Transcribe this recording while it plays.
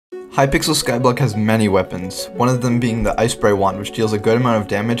Hypixel Skyblock has many weapons, one of them being the Ice Spray wand, which deals a good amount of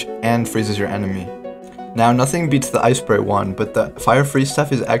damage and freezes your enemy. Now, nothing beats the Ice Spray wand, but the Fire Freeze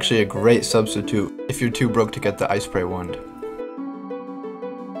stuff is actually a great substitute if you're too broke to get the Ice Spray wand.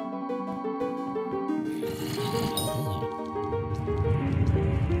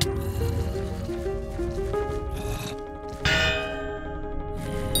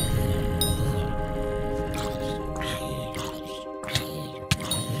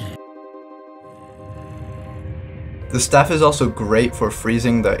 The staff is also great for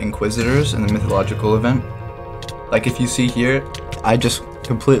freezing the Inquisitors in the mythological event. Like if you see here, I just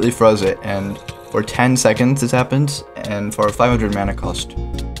completely froze it, and for 10 seconds this happens, and for a 500 mana cost.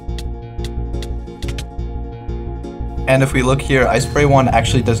 And if we look here, Ice Spray Wand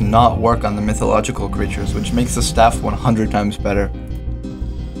actually does not work on the mythological creatures, which makes the staff 100 times better.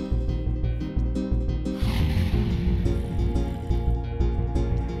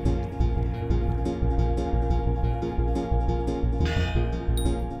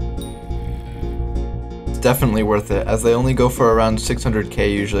 Definitely worth it, as they only go for around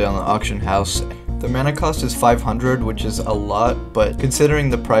 600k usually on the auction house. The mana cost is 500, which is a lot, but considering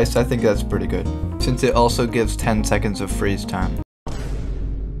the price, I think that's pretty good, since it also gives 10 seconds of freeze time.